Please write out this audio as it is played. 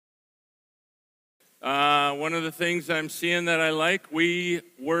One of the things I'm seeing that I like, we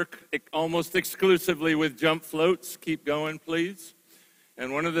work almost exclusively with jump floats. Keep going, please.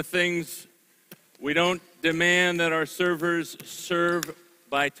 And one of the things, we don't demand that our servers serve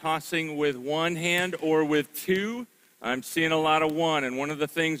by tossing with one hand or with two. I'm seeing a lot of one, and one of the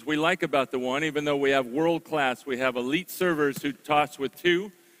things we like about the one, even though we have world class, we have elite servers who toss with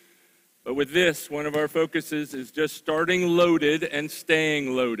two. But with this, one of our focuses is just starting loaded and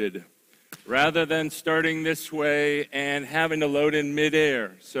staying loaded, rather than starting this way and having to load in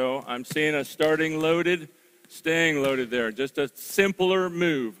midair. So I'm seeing a starting loaded, staying loaded there, just a simpler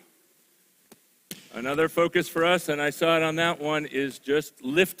move. Another focus for us, and I saw it on that one, is just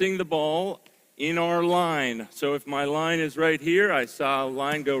lifting the ball in our line. So if my line is right here, I saw a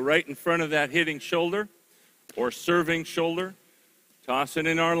line go right in front of that hitting shoulder or serving shoulder, toss it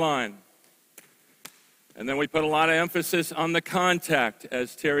in our line. And then we put a lot of emphasis on the contact,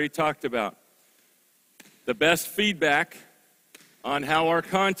 as Terry talked about. The best feedback on how our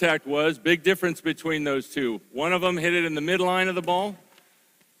contact was, big difference between those two. One of them hit it in the midline of the ball,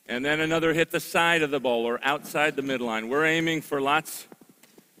 and then another hit the side of the ball or outside the midline. We're aiming for lots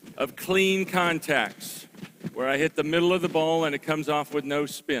of clean contacts, where I hit the middle of the ball and it comes off with no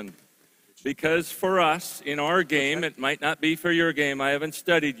spin. Because for us, in our game, it might not be for your game, I haven't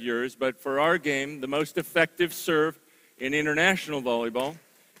studied yours, but for our game, the most effective serve in international volleyball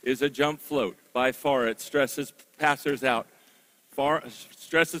is a jump float. By far, it stresses passers out.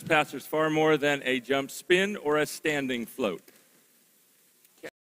 Stresses passers far more than a jump spin or a standing float.